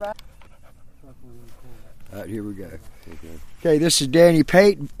All right, here we go. Okay, this is Danny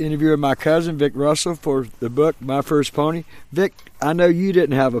Pate interviewing my cousin, Vic Russell, for the book, My First Pony. Vic, I know you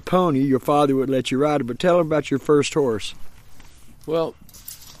didn't have a pony. Your father would let you ride it, but tell him about your first horse. Well,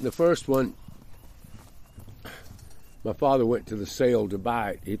 the first one, my father went to the sale to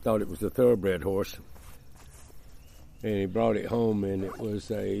buy it. He thought it was a thoroughbred horse, and he brought it home, and it was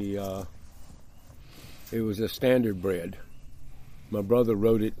a standard bred. My brother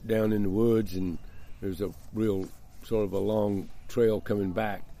rode it down in the woods, and there's a real sort of a long trail coming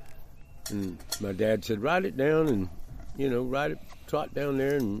back. And my dad said, ride it down and, ride it, trot down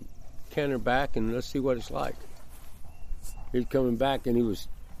there and canter back and let's see what it's like. He's coming back and he was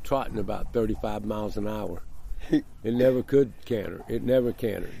trotting about 35 miles an hour. It never could canter. It never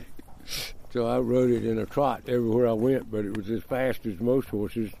cantered. So I rode it in a trot everywhere I went, but it was as fast as most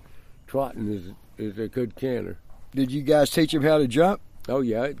horses trotting as they could canter. Did you guys teach him how to jump? Oh,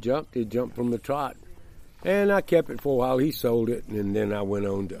 yeah, it jumped. It jumped from the trot. And I kept it for a while. He sold it, and then I went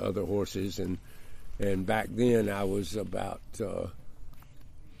on to other horses. And back then I was about,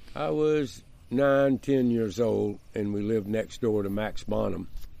 I was 9, 10 years old, and we lived next door to Max Bonham,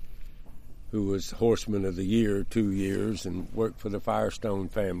 who was Horseman of the Year 2 years and worked for the Firestone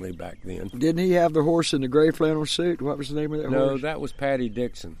family back then. Didn't he have the horse in the gray flannel suit? What was the name of that horse? No, that was Patty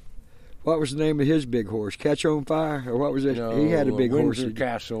Dixon. What was the name of his big horse? Catch on Fire? Or what was it? No, he had a big horse. Windsor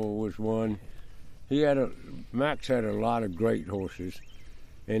Castle was one. Max had a lot of great horses,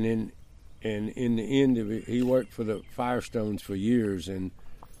 and in the end of it, he worked for the Firestones for years and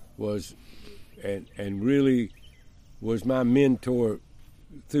really was my mentor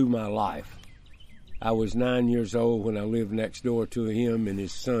through my life. I was 9 years old when I lived next door to him and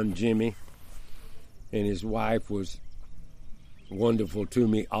his son Jimmy, and his wife was wonderful to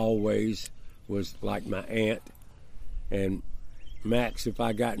me always, was like my aunt. And Max, if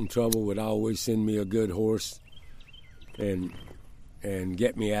I got in trouble, would always send me a good horse and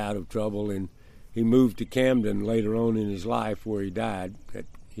get me out of trouble. And he moved to Camden later on in his life where he died.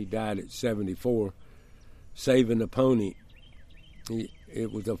 He died at 74, saving a pony.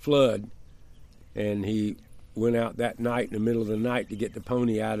 It was a flood, and he went out that night in the middle of the night to get the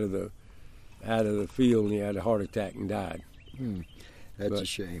pony out of the field, and he had a heart attack and died. That's a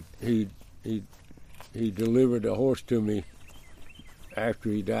shame. He delivered a horse to me after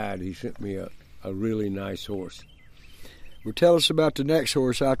he died. He sent me a really nice horse. Well, tell us about the next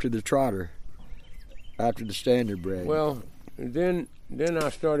horse after the trotter, after the standard bred. Well, then I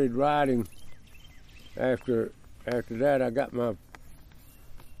started riding. After that,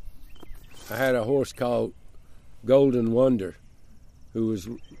 I had a horse called Golden Wonder, who was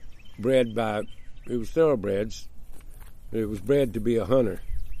bred by, it was thoroughbreds. It was bred to be a hunter,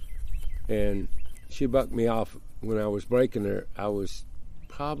 and she bucked me off when I was breaking her. I was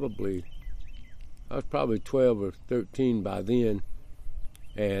probably 12 or 13 by then,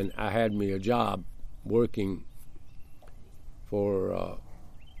 and I had me a job working for a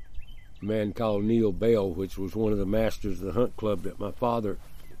man called Neil Bell, which was one of the masters of the hunt club that my father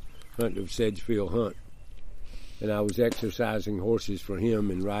hunted of Sedgefield Hunt. And I was exercising horses for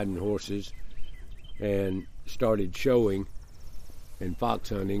him and riding horses, and started showing and fox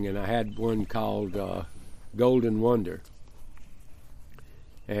hunting, and I had one called Golden Wonder,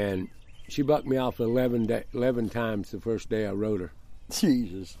 and she bucked me off 11 times the first day I rode her.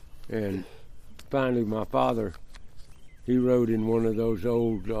 Jesus. And finally my father, he rode in one of those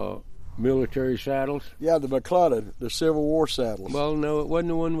old military saddles. Yeah, the McClellan, the Civil War saddles. Well, no, it wasn't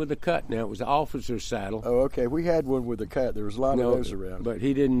the one with the cut now. It was the officer's saddle. Oh, okay. We had one with the cut. There was a lot of those around. But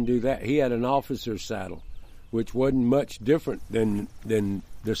he didn't do that. He had an officer's saddle, which wasn't much different than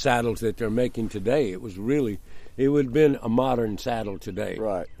the saddles that they're making today. It would have been a modern saddle today.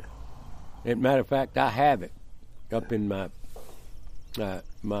 Right. As a matter of fact, I have it up in my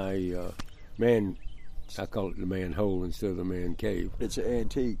man, I call it the man hole instead of the man cave. It's an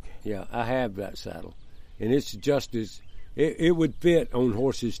antique. Yeah, I have that saddle. And it's just as, it would fit on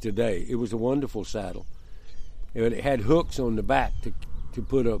horses today. It was a wonderful saddle. It had hooks on the back to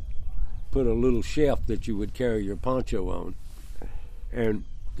put a little shelf that you would carry your poncho on. And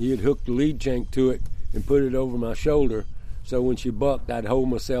he'd hook the lead shank to it and put it over my shoulder, so when she bucked, I'd hold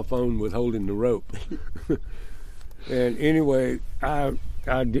myself on with holding the rope. And anyway, I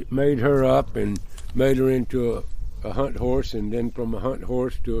made her up and made her into a hunt horse, and then from a hunt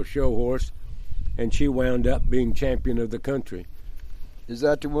horse to a show horse, and she wound up being champion of the country. Is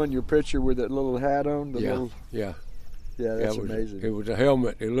that the one, your picture with that little hat on? Yeah. Yeah, that's amazing. It was a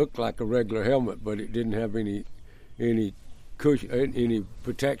helmet. It looked like a regular helmet, but it didn't have any cushion, any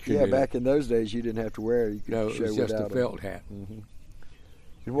protection. Yeah, back in those days, you didn't have to wear it. You could no, it show was just without a felt hat. Mm-hmm.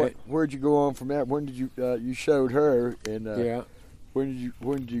 And where'd you go on from that? When did you showed her, and yeah. When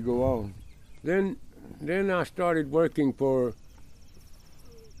did you go on? Then I started working for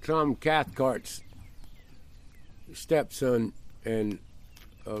Tom Cathcart's stepson and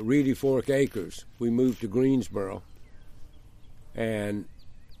Reedy Fork Acres. We moved to Greensboro, and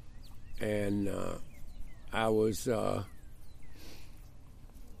I was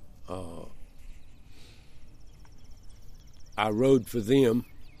I rode for them,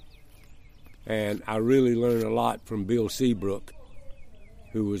 and I really learned a lot from Bill Seabrook,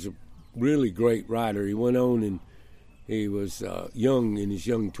 who was a really great rider. He went on, and he was young, in his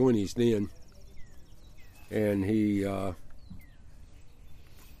young 20s then, and he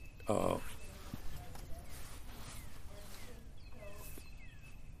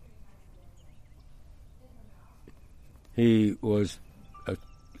was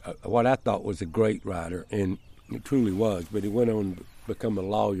what I thought was a great rider, and he truly was, but he went on to become a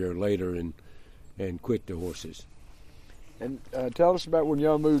lawyer later and quit the horses. And tell us about when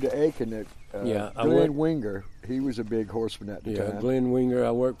y'all moved to Aiken. Glenn Winger, he was a big horseman at the time. Yeah, Glenn Winger.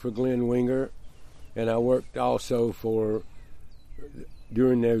 I worked for Glenn Winger, and I worked also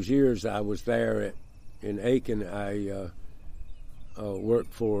during those years I was there in Aiken, I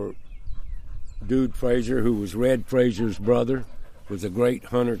worked for Dude Frazier, who was Red Frazier's brother, was a great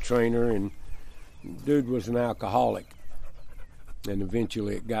hunter trainer, and Dude was an alcoholic, and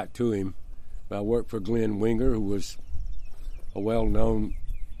eventually it got to him. But I worked for Glenn Winger, who was a well-known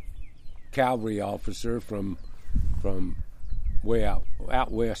cavalry officer from way out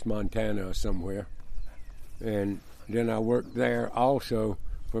west Montana or somewhere. And then I worked there also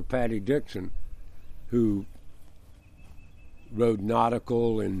for Patty Dixon, who rode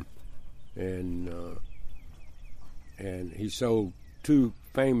nautical, and he sold two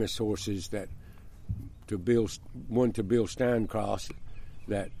famous horses one to Bill Steincross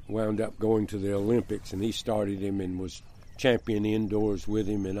that wound up going to the Olympics, and he started him and was champion indoors with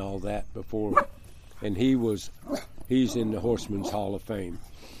him and all that before, and he's in the Horseman's Hall of Fame.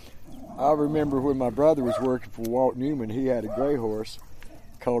 I remember when my brother was working for Walt Newman, he had a gray horse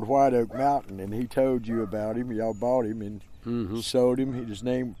called White Oak Mountain, and he told you about him. Y'all bought him and sold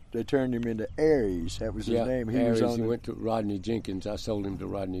him. They turned him into Aries. That was his name. Aries. He went to Rodney Jenkins. I sold him to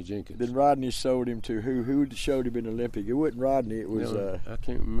Rodney Jenkins. Then Rodney sold him to who? Who showed him in Olympic? It wasn't Rodney. It was. I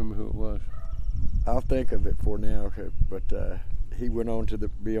can't remember who it was. I'll think of it for now. But he went on to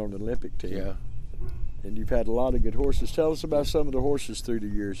be on the Olympic team. Yeah. And you've had a lot of good horses. Tell us about some of the horses through the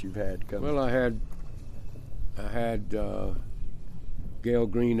years you've had coming. Well, I had Gail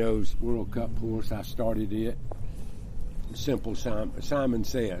Greeno's World Cup horse. I started it. Simple Simon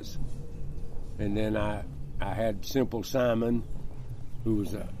Says, and then I had Simple Simon, who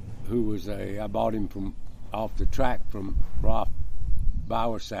was I bought him from off the track from Rolf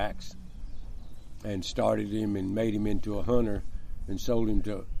Bowersax, and started him and made him into a hunter, and sold him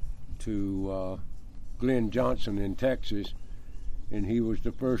to Glenn Johnson in Texas, and he was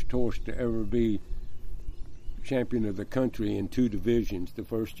the first horse to ever be champion of the country in two divisions, the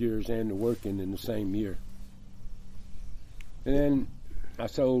first years and the working in the same year. And then I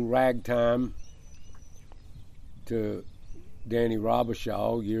sold Ragtime to Danny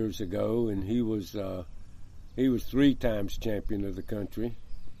Robichaud years ago, and he was 3 times champion of the country.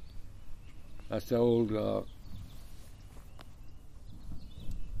 I sold a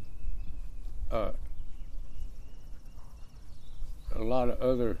lot of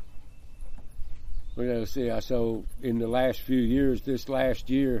other. I sold in the last few years. This last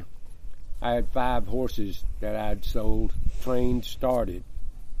year, I had 5 horses that I'd sold, trained, started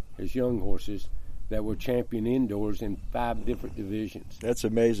as young horses that were champion indoors in 5 different divisions. That's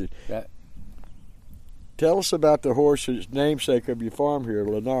amazing. Tell us about the horse's namesake of your farm here,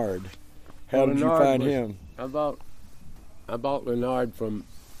 Ly-Nard. How did you find him? I bought Ly-Nard from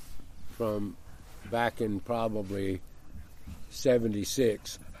back in probably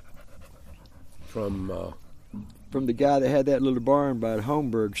 '76 from the guy that had that little barn by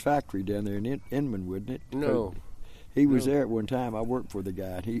Holmberg's factory down there in Inman, wouldn't it? No. He was there at one time. I worked for the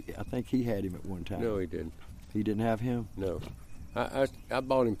guy. I think he had him at one time. No, he didn't. He didn't have him? No. I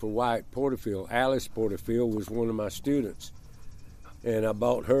bought him for Wyatt Porterfield. Alice Porterfield was one of my students, and I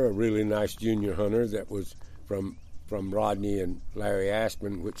bought her a really nice junior hunter that was from Rodney and Larry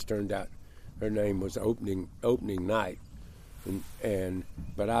Aspin, which turned out her name was Opening Night,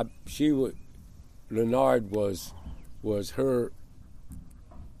 Ly-Nard was her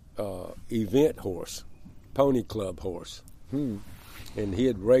event horse, pony club horse, and he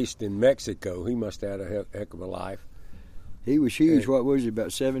had raced in Mexico. He must have had a heck of a life. He was huge. What was he,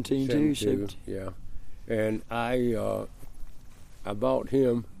 about 17 too? 17, yeah. And I I bought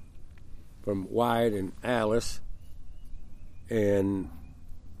him from Wyatt and Alice, and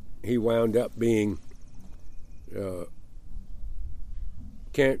he wound up being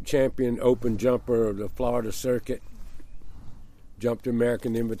champion open jumper of the Florida circuit, jumped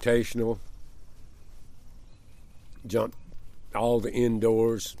American Invitational, jumped all the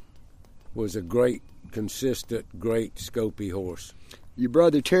indoors, was a great, consistent, great Scopy horse. Your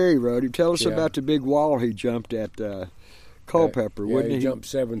brother Terry rode him. Tell us about the big wall he jumped at Culpeper, wouldn't he? He jumped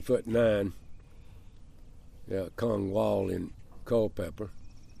 7'9", Kong Wall in Culpeper,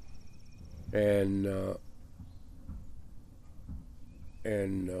 and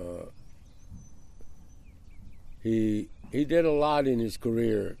he did a lot in his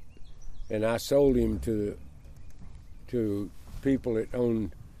career, and I sold him to people that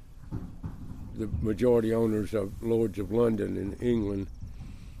owned, the majority owners of Lords of London in England,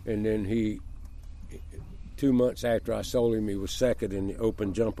 and then 2 months after I sold him, he was second in the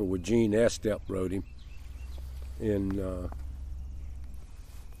open jumper with Gene Estep rode him in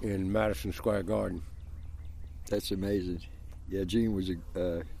Madison Square Garden. That's amazing. Yeah, Gene was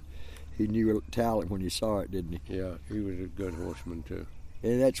he knew talent when you saw it, didn't he? Yeah, he was a good horseman too.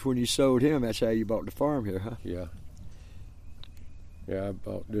 And that's when you sold him. That's how you bought the farm here, huh? Yeah. Yeah, I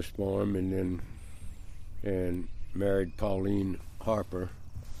bought this farm and married Pauline Harper,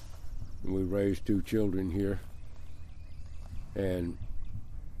 and we raised 2 children here. And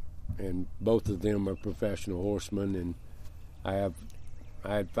both of them are professional horsemen, and I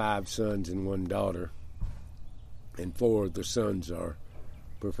had 5 sons and 1 daughter, and 4 of the sons are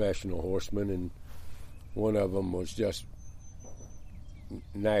professional horsemen, and one of them was just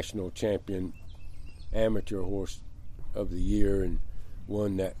national champion amateur horse of the year and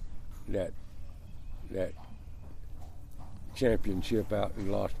won that championship out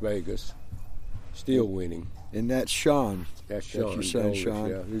in Las Vegas, still winning. And that's Sean. That's Sean. That's your son, Golders, Sean.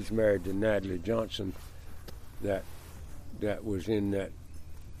 Yeah, he's married to Natalie Johnson. That was in that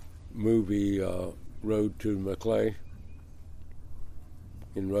movie Road to Maclay,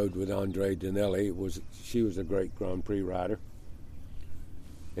 and rode with Andre Danelli. She was a great Grand Prix rider.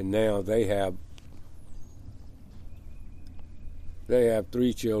 And now they have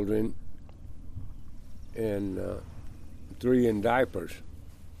 3 children and 3 in diapers.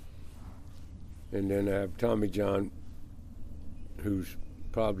 And then I have Tommy John, who's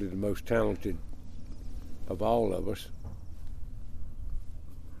probably the most talented of all of us.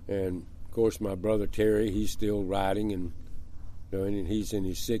 And of course my brother Terry, he's still riding and doing, and he's in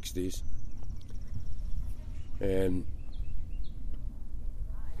his 60s. And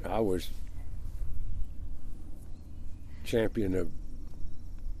I was champion of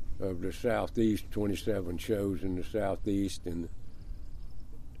the Southeast, 27 shows in the Southeast, and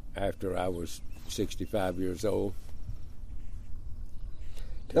after I was 65 years old.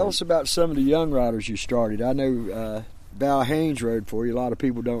 Tell us about some of the young riders you started. I know Val Haynes rode for you. A lot of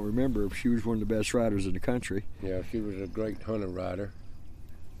people don't remember her. She was one of the best riders in the country. Yeah, she was a great hunter rider.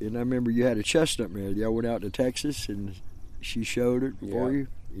 And I remember you had a chestnut mare. Y'all went out to Texas and she showed it for you.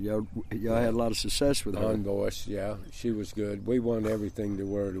 Y'all had a lot of success with her. On voice, yeah. She was good. We won everything there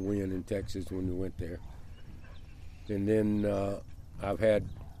were to win in Texas when we went there. And then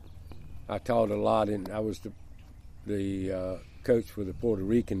I taught a lot, and I was the coach for the Puerto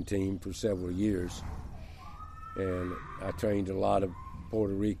Rican team for several years. And I trained a lot of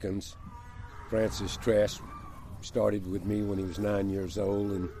Puerto Ricans. Francis Tress started with me when he was 9 years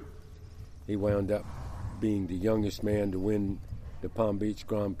old, and he wound up being the youngest man to win the Palm Beach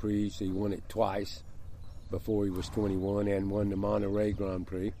Grand Prix. He won it twice before he was 21 and won the Monterey Grand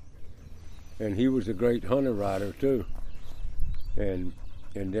Prix. And he was a great hunter rider too. And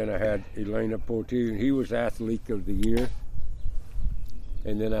then I had Elena Portu. He was Athlete of the Year.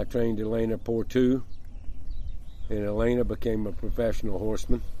 And then I trained Elena Portu, and Elena became a professional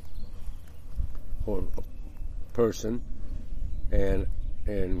horseman or a person. And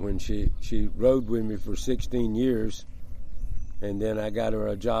when she rode with me for 16 years, and then I got her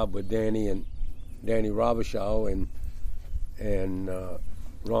a job with Danny Robichaud and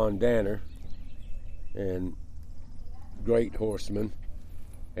Ron Danner, and great horsemen.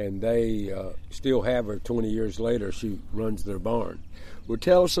 And they still have her 20 years later. She runs their barn. Well,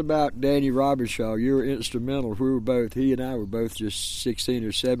 tell us about Danny Robichaud. You were instrumental. He and I were both just 16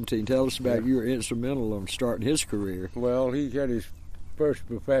 or 17. Tell us about you were instrumental on starting his career. Well, he had his first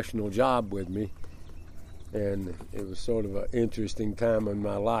professional job with me, and it was sort of an interesting time in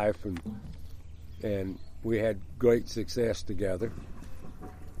my life, and we had great success together.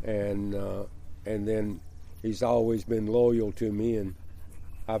 And then he's always been loyal to me, and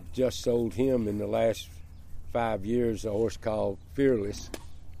I've just sold him in the last 5 years a horse called Fearless,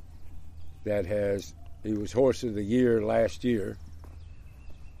 he was Horse of the Year last year.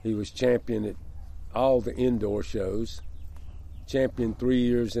 He was champion at all the indoor shows, champion 3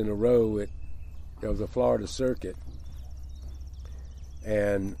 years in a row at the Florida circuit.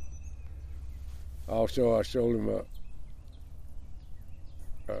 And also I sold him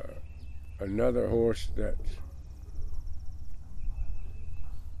another horse that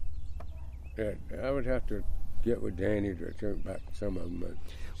I would have to get with Danny to turn back some of them.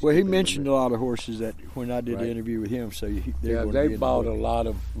 Well, he mentioned a lot of horses that when I did the interview with him, so they bought a lot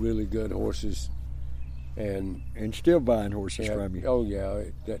of really good horses, and still buying horses from you. Oh yeah,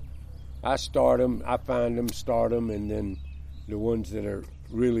 that I start them, I find them, start them, and then the ones that are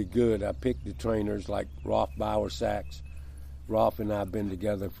really good, I pick the trainers like Rolf Bauer-Sachs. Rolf and I have been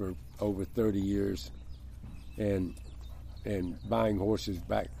together for over 30 years, and buying horses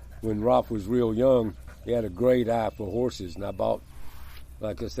back when Rolf was real young. He had a great eye for horses, and I bought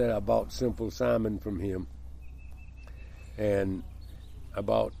Simple Simon from him, and I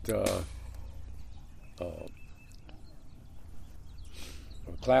bought a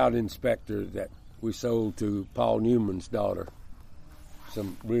Cloud Inspector that we sold to Paul Newman's daughter.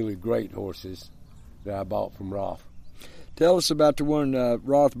 Some really great horses that I bought from Rolf. Tell us about the one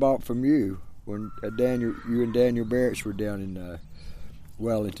Rolf bought from you when you and Daniel Barrett were down in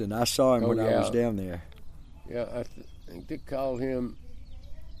Wellington. I saw him when I was down there. Yeah, I think they call him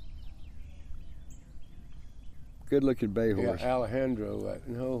good-looking bay horse. Yeah, Alejandro.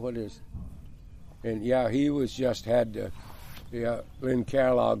 No, what is? And he was just had to. Lynn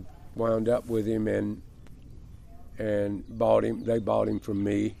Kellogg wound up with him and bought him. They bought him from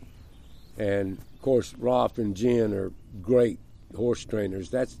me, and of course Rolf and Jen are great horse trainers.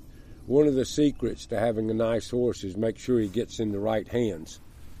 That's one of the secrets to having a nice horse is make sure he gets in the right hands,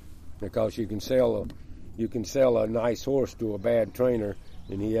 because you can sell a nice horse to a bad trainer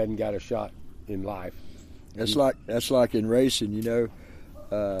and he hasn't got a shot in life. That's like in racing,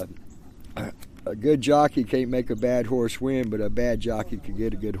 a good jockey can't make a bad horse win, but a bad jockey can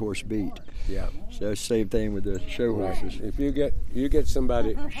get a good horse beat. Yeah. So it's the same thing with the show horses. If you get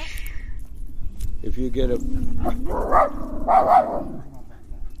somebody, if you get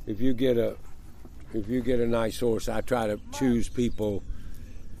a nice horse, I try to choose people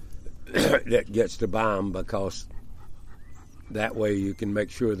that gets to buy them, because that way you can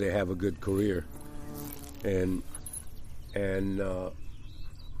make sure they have a good career. And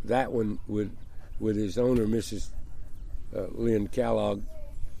that one with his owner, Mrs. Lynn Kellogg,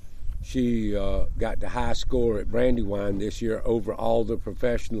 she got the high score at Brandywine this year over all the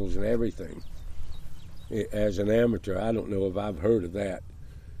professionals and everything. As an amateur, I don't know if I've heard of that.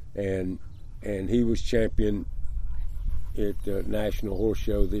 And he was champion at the National Horse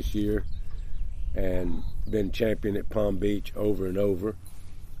Show this year, and been champion at Palm Beach over and over.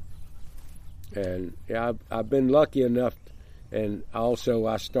 And I've been lucky enough, and also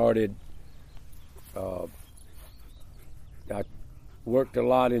I started. I worked a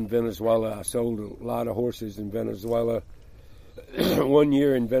lot in Venezuela. I sold a lot of horses in Venezuela. 1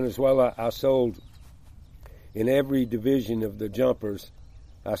 year in Venezuela, I sold in every division of the jumpers.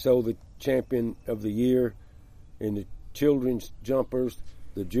 I sold the champion of the year in the children's jumpers,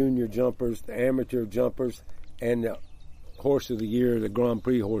 the junior jumpers, the amateur jumpers, and the horse of the year, the Grand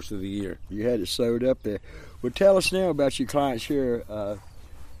Prix horse of the year. You had it sewed up there. Well, tell us now about your clients here.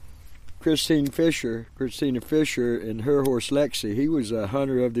 Christina Fisher and her horse Lexi. He was a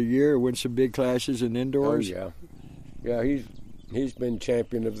hunter of the year, won some big classes in indoors. Oh yeah. He's been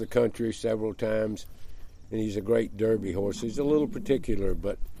champion of the country several times, and he's a great Derby horse. He's a little particular,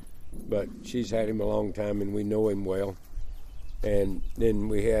 but she's had him a long time, and we know him well. And then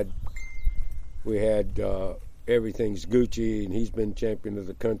we had Everything's Gucci, and he's been champion of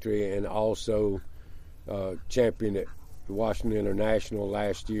the country, and also champion at Washington International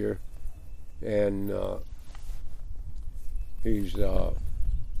last year. And she's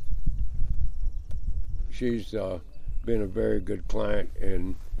been a very good client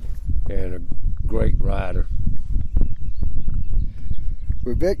and a great rider.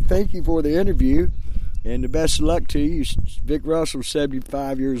 Well, Vic, thank you for the interview, and the best of luck to you. Vic Russell,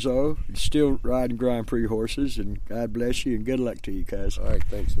 75 years old, still riding Grand Prix horses, and God bless you, and good luck to you, cuz. All right,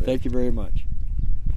 thanks, man. Thank you very much.